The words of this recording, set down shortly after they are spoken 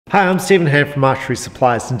Hi, I'm Stephen Hand from Archery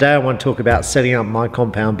Supplies. Today I want to talk about setting up my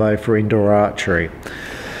compound bow for indoor archery.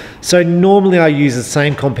 So normally I use the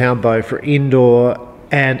same compound bow for indoor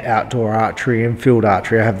and outdoor archery and field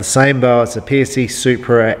archery. I have the same bow. It's a PSC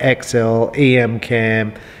Supra XL EM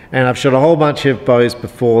cam, and I've shot a whole bunch of bows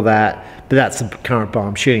before that, but that's the current bow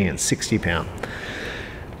I'm shooting at, 60 pound.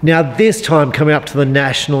 Now this time, coming up to the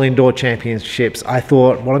National Indoor Championships, I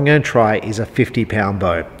thought what I'm going to try is a 50 pound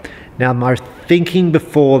bow. Now my thinking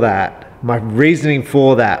before that, my reasoning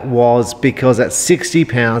for that was because at 60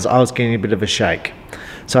 pounds I was getting a bit of a shake.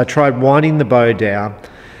 So I tried winding the bow down,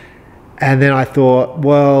 and then I thought,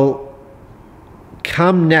 well,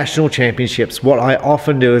 come national championships, what I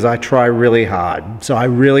often do is I try really hard. So I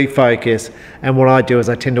really focus, and what I do is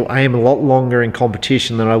I tend to aim a lot longer in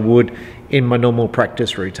competition than I would in my normal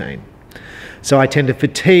practice routine. So I tend to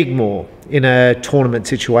fatigue more in a tournament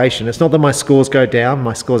situation. It's not that my scores go down,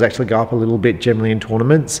 my scores actually go up a little bit generally in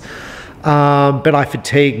tournaments, but I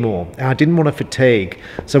fatigue more, and I didn't want to fatigue.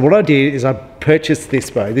 So what I did is I purchased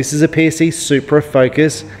this bow. This is a PSC Supra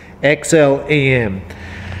Focus XL EM.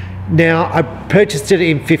 Now I purchased it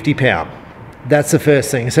in 50 pound. That's the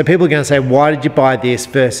first thing. So people are going to say, why did you buy this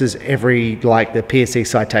versus every, like the PSC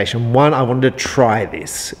citation? One, I wanted to try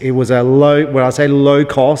this. It was a low, when I say low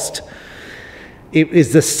cost, it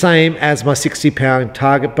is the same as my 60 pound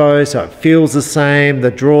target bow, so it feels the same,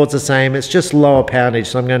 the draw's the same, it's just lower poundage,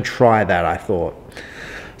 so I'm going to try that, I thought.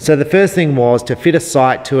 So the first thing was to fit a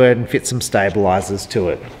sight to it and fit some stabilizers to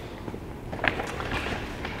it.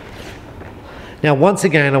 Now once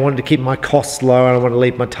again, I wanted to keep my costs low and I want to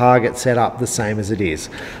leave my target set up the same as it is.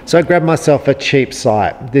 So I grabbed myself a cheap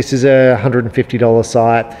sight. This is a $150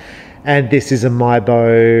 sight, and this is a my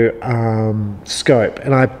bow scope,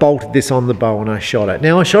 and I bolted this on the bow and I shot it.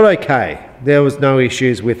 Now I shot okay, there was no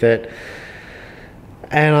issues with it,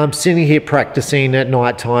 and I'm sitting here practicing at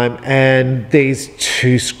night time, and these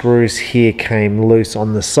two screws here came loose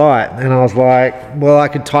on the sight, and I was like, well, I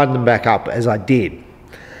could tighten them back up as I did,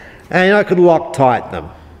 and I could Loctite them,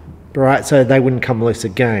 right, so they wouldn't come loose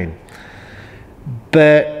again.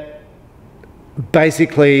 But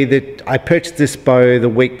basically, I purchased this bow the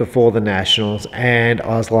week before the Nationals, and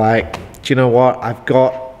I was like, do you know what? I've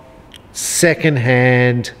got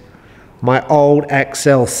secondhand my old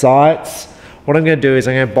XL sights. What I'm going to do is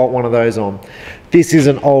I'm going to bolt one of those on. This is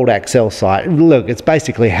an old XL sight. Look, it's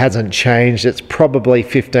basically hasn't changed. It's probably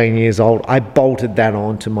 15 years old. I bolted that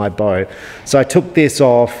onto my bow. So I took this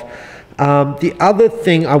off. The other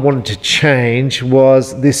thing I wanted to change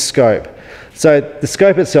was this scope. So the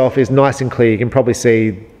scope itself is nice and clear. You can probably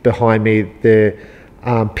see behind me the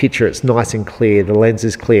picture. It's nice and clear. The lens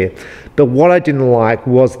is clear. But what I didn't like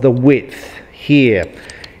was the width here.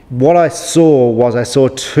 What I saw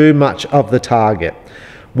too much of the target.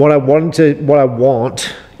 What I want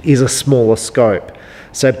is a smaller scope.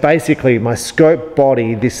 So basically my scope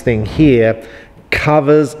body, this thing here,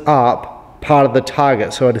 covers up part of the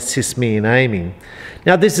target, so it assists me in aiming.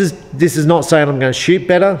 Now this is not saying I'm going to shoot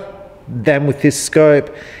better than with this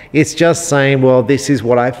scope. It's just saying, well, this is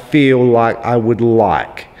what I feel like I would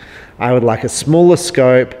like. I would like a smaller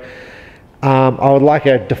scope. I would like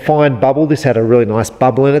a defined bubble. This had a really nice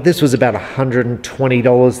bubble in it. This was about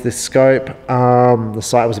 $120, this scope. The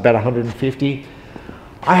sight was about $150.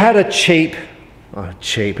 I had a cheap,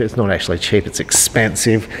 it's not actually cheap, it's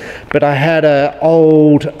expensive, but I had an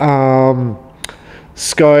old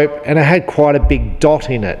scope, and it had quite a big dot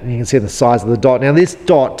in it, and you can see the size of the dot. Now this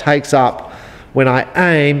dot takes up, when I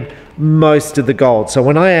aim, most of the gold. So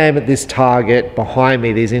when I aim at this target behind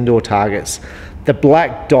me, these indoor targets, the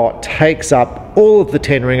black dot takes up all of the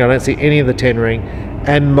 10 ring. I don't see any of the 10 ring,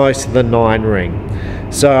 and most of the 9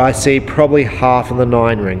 ring. So I see probably half of the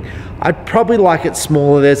 9 ring. I'd probably like it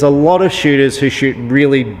smaller. There's a lot of shooters who shoot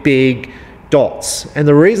really big dots, and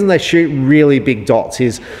the reason they shoot really big dots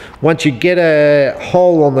is once you get a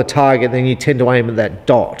hole on the target, then you tend to aim at that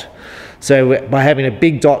dot. So by having a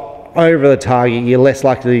big dot over the target, you're less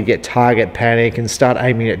likely to get target panic and start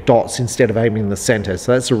aiming at dots instead of aiming in the center.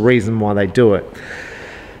 So that's the reason why they do it.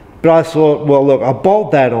 But I thought, well, look, I'll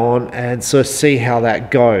bolt that on and sort of see how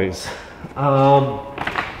that goes.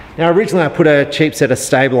 Now originally I put a cheap set of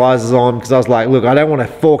stabilizers on because I was like, look, I don't want to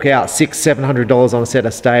fork out $600-700 on a set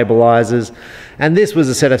of stabilizers, and this was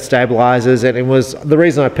a set of stabilizers, and it was, the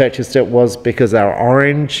reason I purchased it was because they were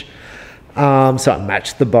orange, so it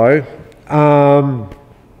matched the bow, and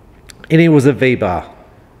it was a V-bar,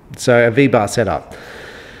 so a V-bar setup.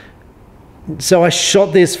 So I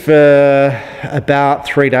shot this for about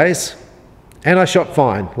 3 days, and I shot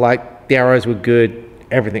fine. Like the arrows were good,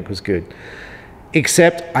 everything was good.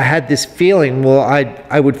 except I had this feeling, well,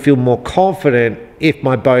 I would feel more confident if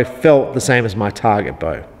my bow felt the same as my target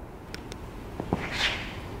bow.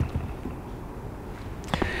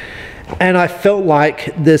 And I felt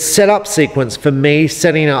like the setup sequence for me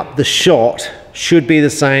setting up the shot should be the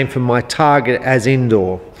same for my target as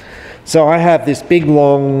indoor. So I have this big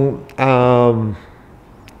long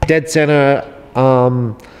dead center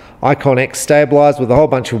Icon X stabilized with a whole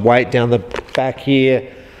bunch of weight down the back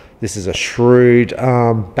here. This is a shrewd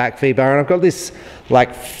back V-bar, and I've got this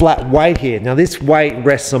like flat weight here. Now this weight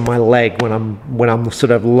rests on my leg when I'm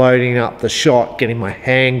sort of loading up the shot, getting my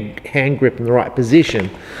hand grip in the right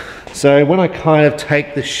position. So when I kind of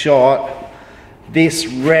take the shot, this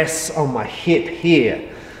rests on my hip here.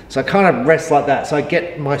 So I kind of rest like that. So I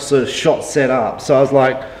get my sort of shot set up. So I was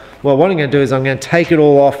like, well, what I'm going to do is I'm going to take it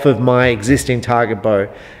all off of my existing target bow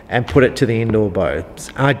and put it to the indoor bow.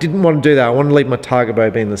 I didn't want to do that. I wanted to leave my target bow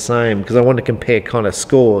being the same because I wanted to compare kind of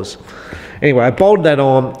scores. Anyway, I bolted that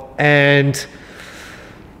on, and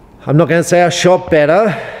I'm not going to say I shot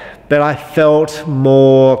better, but I felt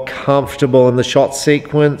more comfortable in the shot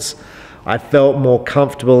sequence. I felt more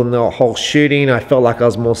comfortable in the whole shooting. I felt like I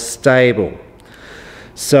was more stable.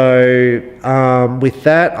 So with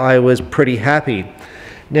that, I was pretty happy.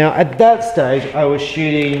 Now at that stage, I was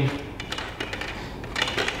shooting,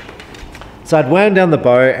 so I'd wound down the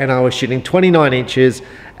bow and I was shooting 29 inches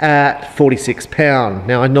at 46 pound.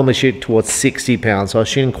 Now I normally shoot towards 60 pounds, so I was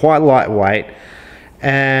shooting quite lightweight.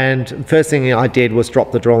 And the first thing I did was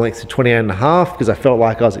drop the draw length to 28.5 because I felt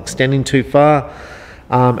like I was extending too far.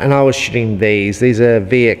 And I was shooting these. These are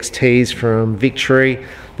VXTs from Victory.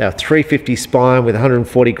 They're 350 spine with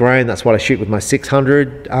 140 grain. That's what I shoot with my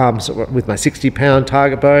 600, so with my 60 pound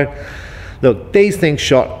target bow. Look, these things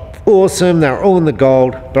shot awesome. They were all in the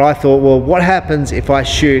gold, but I thought, well, what happens if I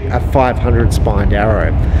shoot a 500 spined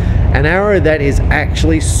arrow? An arrow that is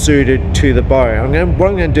actually suited to the bow. What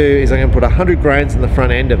I'm going to do is I'm going to put 100 grains in the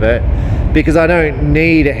front end of it because I don't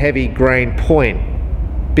need a heavy grain point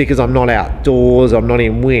because I'm not outdoors, I'm not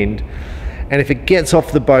in wind. And if it gets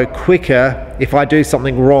off the bow quicker, if I do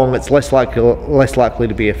something wrong, it's less likely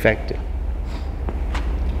to be effective.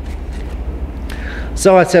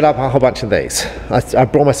 So I set up a whole bunch of these. I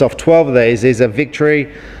brought myself 12 of these. These are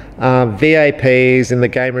Victory VAPs in the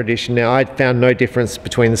Gamer Edition. Now I found no difference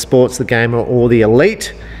between the Sports, the Gamer or the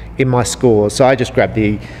Elite in my scores. So I just grabbed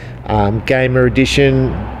the Gamer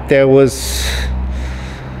Edition. There was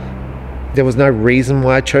no reason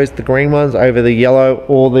why I chose the green ones over the yellow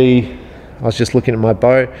or the, I was just looking at my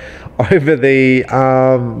bow, over the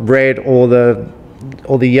red or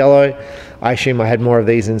the yellow. I assume I had more of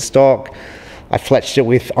these in stock. I fletched it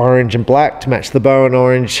with orange and black to match the bow and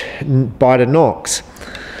orange biter nocks.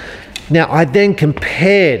 Now I then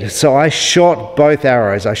compared, so I shot both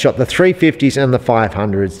arrows. I shot the 350s and the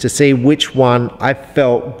 500s to see which one I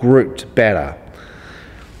felt grouped better.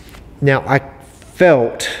 Now I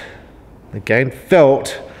felt like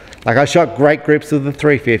I shot great groups of the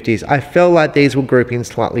 350s. I felt like these were grouping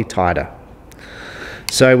slightly tighter.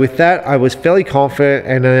 So with that, I was fairly confident,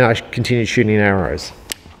 and then I continued shooting arrows.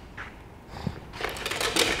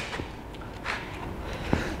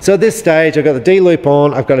 So at this stage, I've got the D-loop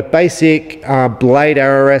on, I've got a basic blade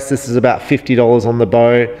arrow rest. This is about $50 on the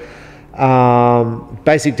bow.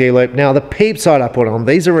 Basic D-loop. Now the peep sight I put on,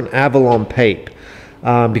 these are an Avalon peep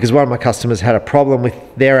because one of my customers had a problem with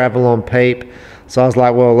their Avalon peep. So I was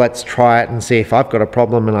like, well, let's try it and see if I've got a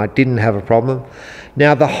problem, and I didn't have a problem.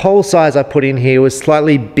 Now the hole size I put in here was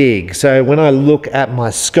slightly big. So when I look at my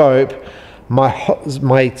scope,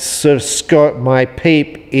 my sort of scope, my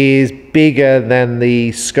peep is bigger than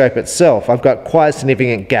the scope itself. I've got quite a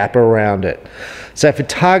significant gap around it. So for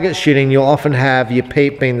target shooting, you'll often have your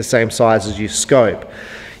peep being the same size as your scope.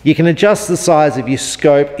 You can adjust the size of your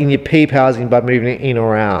scope in your peep housing by moving it in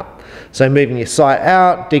or out. So moving your sight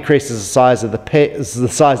out decreases the size of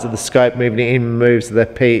the scope. Moving it in moves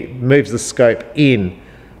the scope in,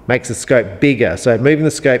 makes the scope bigger. So moving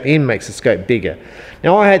the scope in makes the scope bigger.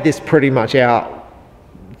 Now I had this pretty much out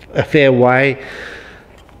a fair way.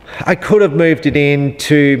 I could have moved it in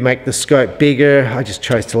to make the scope bigger. I just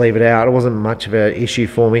chose to leave it out. It wasn't much of an issue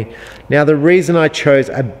for me. Now the reason I chose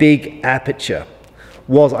a big aperture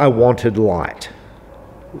was I wanted light.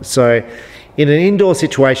 So in an indoor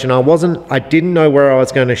situation, I didn't know where I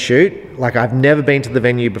was going to shoot. Like, I've never been to the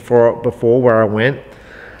venue before where I went,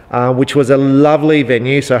 which was a lovely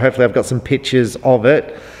venue. So hopefully I've got some pictures of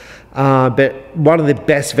it. But one of the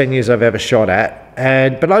best venues I've ever shot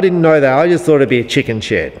at. But I didn't know that. I just thought it'd be a chicken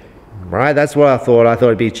shed, right? That's what I thought. I thought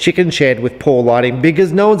it'd be a chicken shed with poor lighting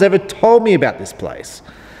because no one's ever told me about this place.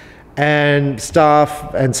 and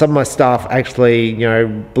staff, and some of my staff actually, you know,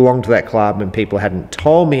 belonged to that club, and people hadn't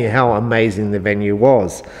told me how amazing the venue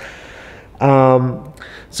was.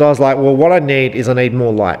 So I was like, well, what I need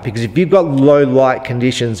more light, because if you've got low light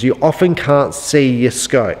conditions, you often can't see your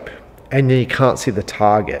scope, and then you can't see the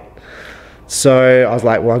target. So I was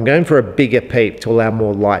like, well, I'm going for a bigger peep to allow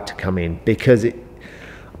more light to come in, because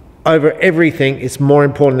over everything, it's more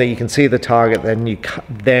important that you can see the target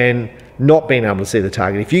than not being able to see the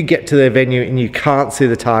target. If you get to the venue and you can't see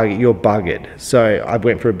the target, you're buggered. So I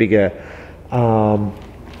went for a bigger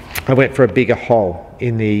hole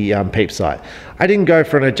in the peep sight. I didn't go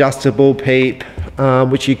for an adjustable peep,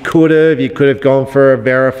 which you could have. You could have gone for a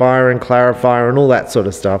verifier and clarifier and all that sort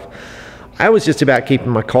of stuff. I was just about keeping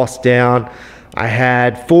my costs down. I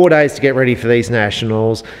had 4 days to get ready for these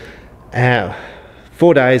nationals.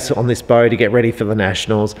 4 days on this bow to get ready for the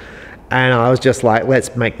nationals. And I was just like,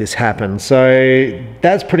 let's make this happen. So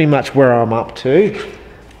that's pretty much where I'm up to.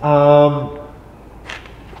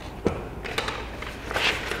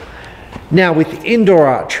 Now with indoor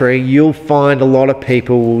archery, you'll find a lot of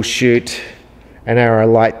people will shoot an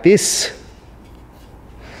arrow like this.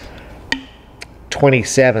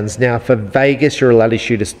 27s. Now for Vegas, you're allowed to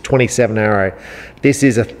shoot a 27 arrow. This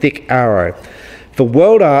is a thick arrow. For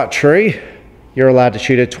world archery, you're allowed to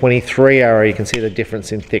shoot a 23 arrow. You can see the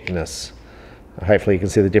difference in thickness. Hopefully you can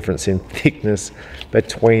see the difference in thickness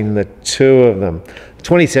between the two of them.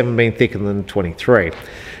 27 being thicker than 23.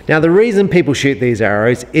 Now the reason people shoot these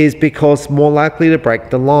arrows is because more likely to break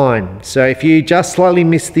the line. So if you just slightly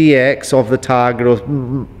miss the X of the target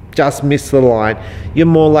or just miss the line, you're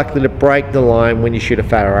more likely to break the line when you shoot a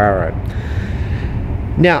fatter arrow.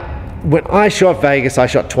 Now, when I shot Vegas, I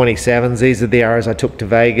shot 27s. These are the arrows I took to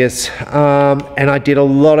Vegas. And I did a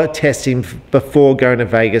lot of testing before going to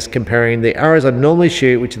Vegas, comparing the arrows I normally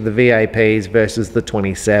shoot, which are the VAPs, versus the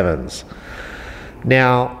 27s.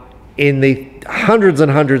 Now, in the hundreds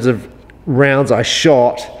and hundreds of rounds I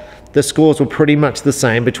shot, the scores were pretty much the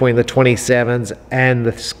same between the 27s and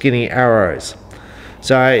the skinny arrows.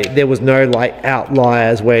 So there was no like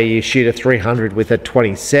outliers where you shoot a 300 with a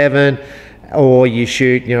 27, or you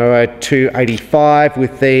shoot, you know, a 285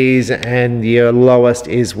 with these, and your lowest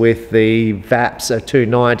is with the VAPs, a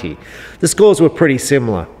 290. The scores were pretty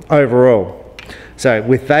similar overall. So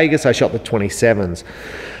with Vegas, I shot the 27s.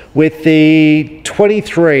 With the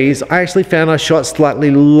 23s, I actually found I shot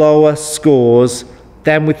slightly lower scores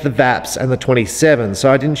than with the VAPs and the 27s.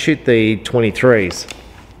 So I didn't shoot the 23s.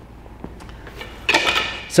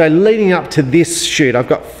 So leading up to this shoot, I've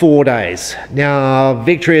got 4 days. Now,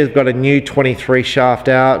 Victory has got a new 23 shaft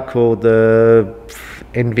out called the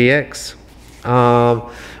NVX,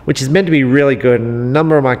 which is meant to be really good. A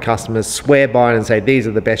number of my customers swear by it and say, these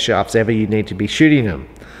are the best shafts ever, you need to be shooting them.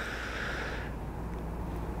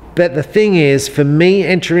 But the thing is, for me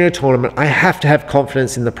entering a tournament, I have to have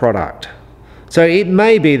confidence in the product. So it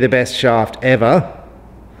may be the best shaft ever,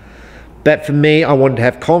 but for me, I wanted to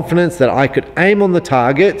have confidence that I could aim on the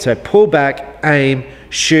target, so pull back, aim,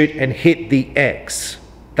 shoot, and hit the X.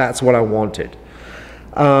 That's what I wanted.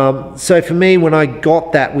 So for me, when I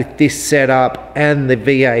got that with this setup and the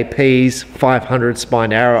VAP's 500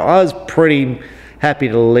 spine arrow, I was pretty happy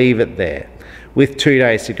to leave it there with 2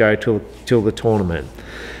 days to go till the tournament.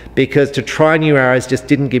 Because to try new arrows just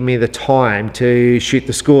didn't give me the time to shoot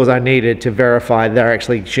the scores I needed to verify they're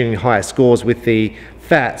actually shooting higher scores with the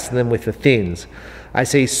fats than with the thins. I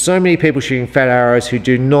see so many people shooting fat arrows who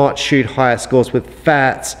do not shoot higher scores with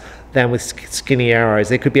fats than with skinny arrows.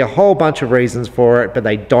 There could be a whole bunch of reasons for it, but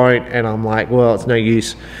they don't, and I'm like, well, it's no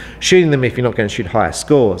use shooting them if you're not going to shoot higher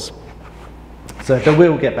scores. So, but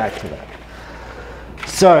we'll get back to that.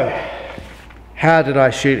 So, how did I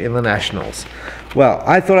shoot in the Nationals? Well,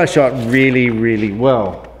 I thought I shot really, really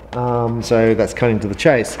well. So that's cutting to the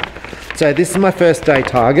chase. So this is my first day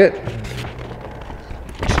target.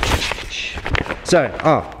 So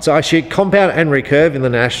I shoot compound and recurve in the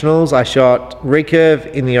Nationals. I shot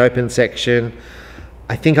recurve in the open section.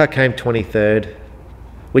 I think I came 23rd,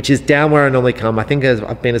 which is down where I normally come. I think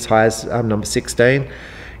I've been as high as number 16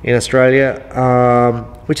 in Australia,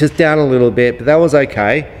 which is down a little bit, but that was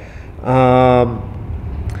okay.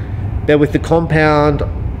 But with the compound,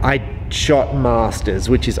 I shot Masters,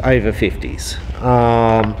 which is over 50s.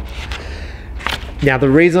 Now the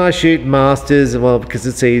reason I shoot Masters, well, because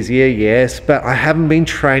it's easier, yes, but I haven't been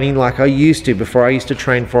training like I used to. Before, I used to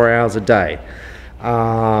train 4 hours a day.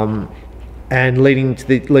 And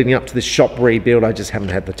leading up to the shop rebuild, I just haven't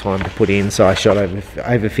had the time to put in, so I shot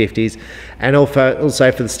over 50s. And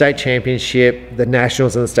also for the state championship, the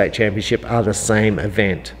Nationals and the state championship are the same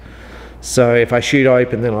event. So if I shoot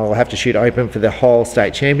open, then I'll have to shoot open for the whole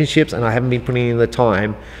state championships, and I haven't been putting in the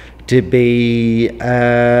time to be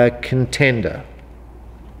a contender.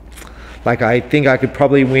 Like, I think I could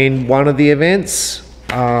probably win one of the events.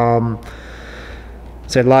 So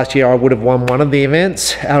last year I would have won one of the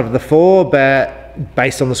events out of the 4, but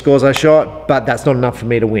based on the scores I shot, but that's not enough for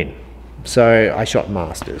me to win. So I shot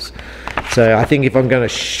Masters. So I think if I'm going to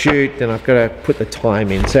shoot, then I've got to put the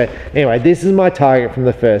time in. So anyway, this is my target from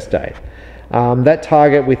the first day. That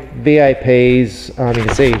target with VAPs, you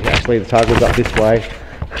can see actually the target was up this way.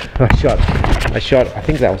 I shot, I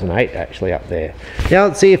think that was an 8 actually up there. Now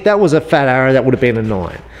let's see, if that was a fat arrow, that would have been a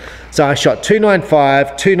 9. So I shot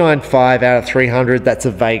 295 out of 300. That's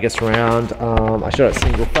a Vegas round. I shot a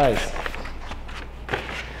single face.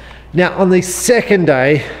 Now on the second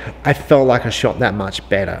day, I felt like I shot that much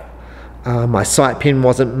better. My sight pin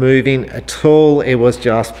wasn't moving at all. It was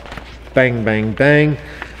just bang, bang, bang.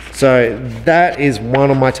 So that is one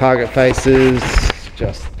of my target faces,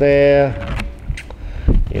 just there.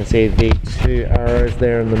 You can see the 2 arrows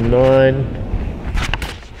there in the 9.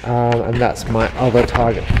 And that's my other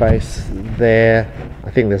target face there.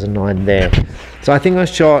 I think there's a 9 there. So I think I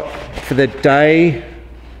shot, for the day,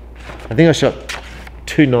 I think I shot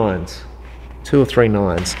 2 9s. 2 or 3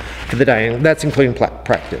 9s for the day, and that's including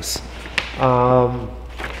practice.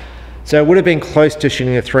 So it would have been close to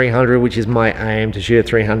shooting a 300, which is my aim, to shoot a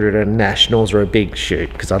 300 at nationals or a big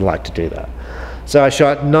shoot, because I'd like to do that. So I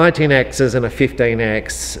shot 19Xs and a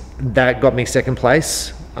 15X. That got me second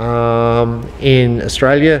place in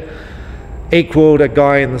Australia. Equaled a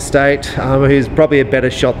guy in the state who's probably a better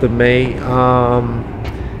shot than me,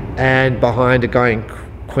 and behind a guy in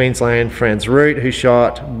Queensland, Franz Root, who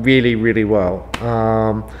shot really, really well.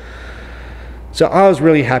 So I was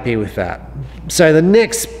really happy with that. So the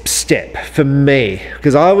next step for me,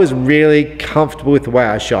 because I was really comfortable with the way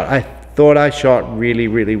I shot, I thought I shot really,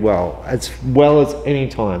 really well as any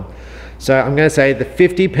time. So I'm going to say the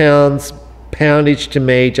 50 poundage to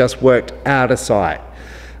me just worked out of sight.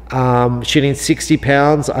 Shooting 60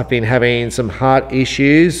 pounds, I've been having some heart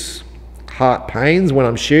pains when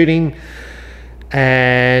I'm shooting,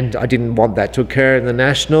 and I didn't want that to occur in the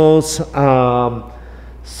nationals.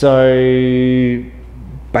 So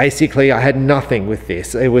basically I had nothing with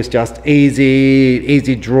this. It was just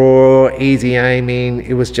easy draw, easy aiming.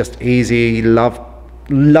 It was just easy. Love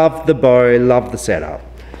the bow, love the setup.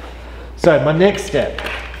 So my next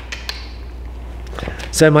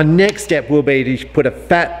step will be to put a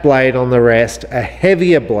fat blade on the rest, a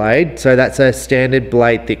heavier blade, so that's a standard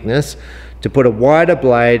blade thickness, to put a wider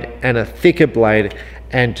blade and a thicker blade,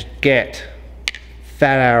 and to get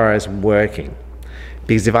fat arrows working.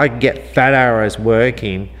 Because if I could get fat arrows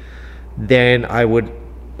working, then I would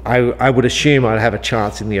assume I'd have a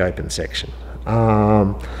chance in the open section.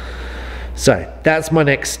 So that's my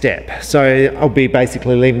next step. So I'll be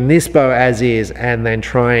basically leaving this bow as is, and then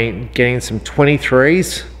getting some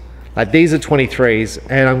 23s. Like, these are 23s,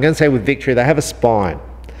 and I'm going to say with Victory they have a spine.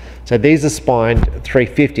 So these are spined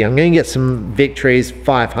 350. I'm going to get some Victories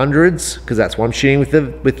 500s, because that's what I'm shooting with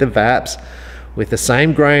the VAPs, with the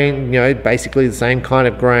same grain, basically the same kind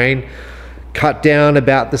of grain, cut down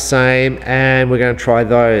about the same, and we're going to try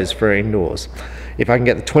those for indoors. If I can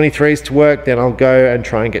get the 23s to work, then I'll go and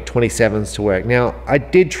try and get 27s to work. Now, I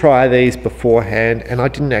did try these beforehand, and I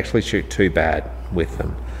didn't actually shoot too bad with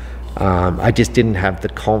them. I just didn't have the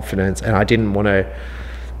confidence, and I didn't want to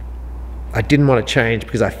change,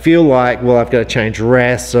 because I feel like, well, I've got to change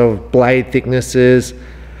rests of blade thicknesses.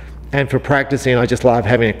 And for practicing, I just love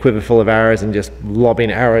having a quiver full of arrows and just lobbing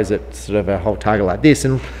arrows at sort of a whole target like this.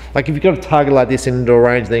 And like, if you've got a target like this in indoor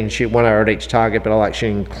range, then you can shoot 1 arrow at each target, but I like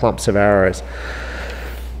shooting clumps of arrows.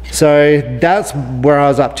 So that's where I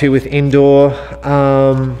was up to with indoor.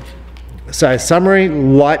 So summary,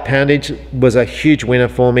 light poundage was a huge winner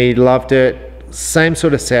for me. Loved it. Same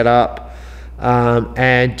sort of setup.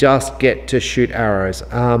 And just get to shoot arrows.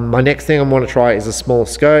 My next thing I want to try is a smaller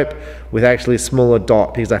scope with actually a smaller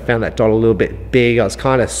dot, because I found that dot a little bit big. I was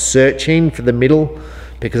kind of searching for the middle,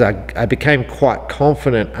 because I became quite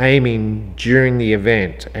confident aiming during the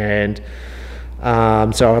event, and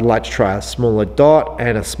so I'd like to try a smaller dot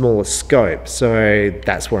and a smaller scope. So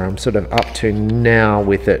that's where I'm sort of up to now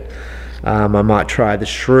with it. I might try the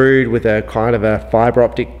Shrewd with a kind of a fiber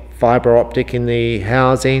optic in the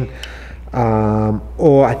housing.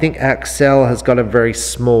 Or I think Axel has got a very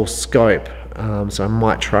small scope, so I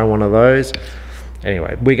might try one of those.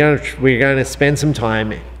 Anyway, we're going to spend some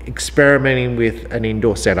time experimenting with an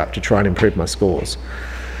indoor setup to try and improve my scores.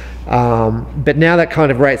 But now that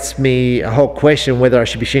kind of rates me a whole question whether I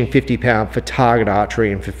should be shooting 50 pound for target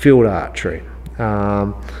archery and for field archery.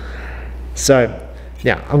 So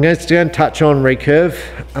now I'm going to touch on recurve.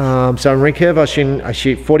 So on recurve I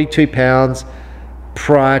shoot 42 pounds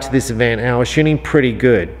prior to this event, and I was shooting pretty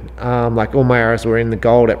good. Like all my arrows were in the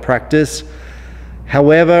gold at practice.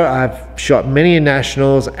 However, I've shot many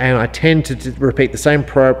nationals and I tend to repeat the same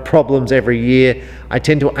problems every year. I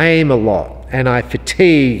tend to aim a lot and I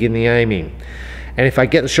fatigue in the aiming. And if I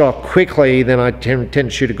get the shot quickly, then I tend to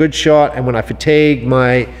shoot a good shot, and when I fatigue,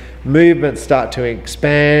 my movements start to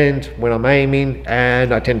expand when I'm aiming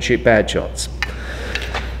and I tend to shoot bad shots.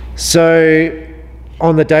 So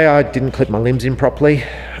on the day I didn't clip my limbs in properly,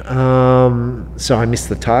 so I missed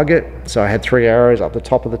the target. So I had 3 arrows up the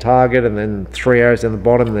top of the target, and then 3 arrows down the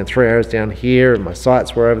bottom, and then 3 arrows down here, and my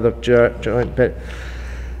sights were over the joint. But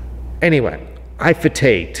anyway, I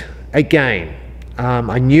fatigued again.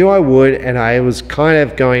 I knew I would, and I was kind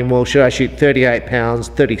of going, well, should I shoot 38 pounds,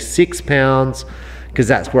 36 pounds, because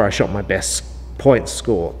that's where I shot my best point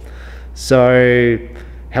score. So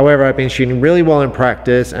however, I've been shooting really well in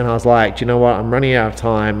practice, and I was like, do you know what, I'm running out of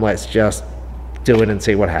time, let's just do it and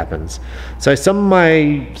see what happens. So some of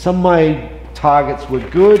my targets were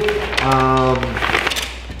good.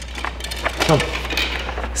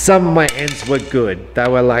 Some of my ends were good. They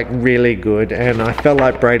were like really good, and I felt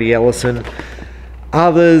like Brady Ellison.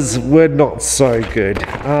 Others were not so good,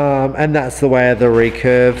 and that's the way of the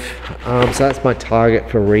recurve. So that's my target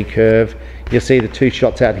for recurve. You'll see the 2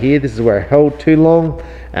 shots out here. This is where I held too long,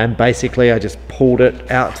 and basically I just pulled it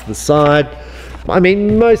out to the side. I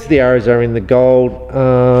mean, most of the arrows are in the gold.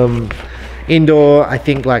 Indoor, I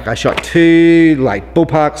think like I shot 2 like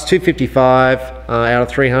bullpucks, 255 out of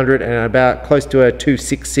 300, and about close to a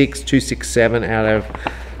 266, 267 out of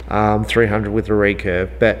 300 with the recurve.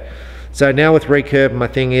 But so now with recurve, my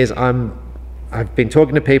thing is I've been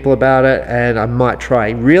talking to people about it, and I might try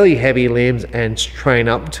really heavy limbs and train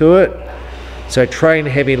up to it. So train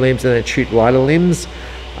heavy limbs and then shoot lighter limbs,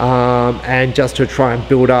 and just to try and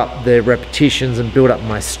build up the repetitions and build up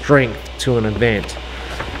my strength to an event.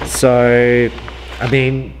 So, I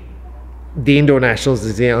mean, the Indoor Nationals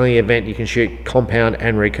is the only event you can shoot compound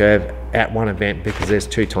and recurve at one event, because there's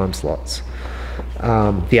 2 time slots.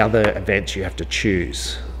 The other events you have to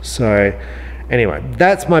choose. So anyway,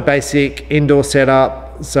 that's my basic indoor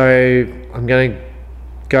setup. So I'm going to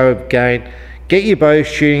go again. Get your bow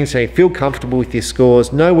shooting so you feel comfortable with your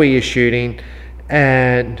scores, know where you're shooting.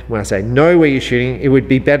 And when I say know where you're shooting, it would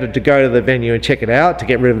be better to go to the venue and check it out to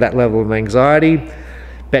get rid of that level of anxiety.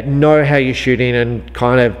 But know how you're shooting and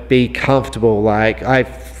kind of be comfortable. Like I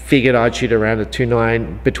figured I'd shoot around a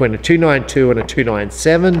 2.9, between a 2.92 and a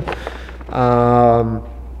 2.97.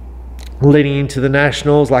 Leading into the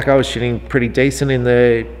nationals, like I was shooting pretty decent in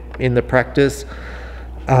the practice,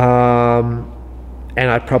 and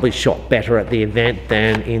I probably shot better at the event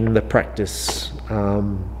than in the practice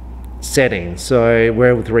setting. So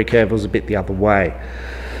where with recurve was a bit the other way.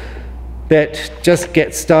 But just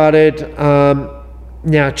get started.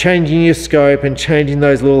 Now changing your scope and changing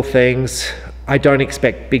those little things, I don't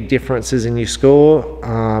expect big differences in your score.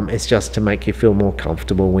 It's just to make you feel more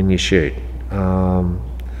comfortable when you shoot.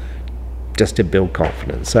 Just to build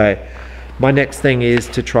confidence. So my next thing is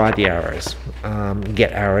to try the arrows,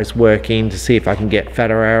 get arrows working, to see if I can get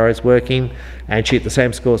fatter arrows working and shoot the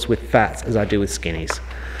same scores with fats as I do with skinnies.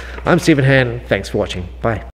 I'm Stephen Hand, thanks for watching, bye.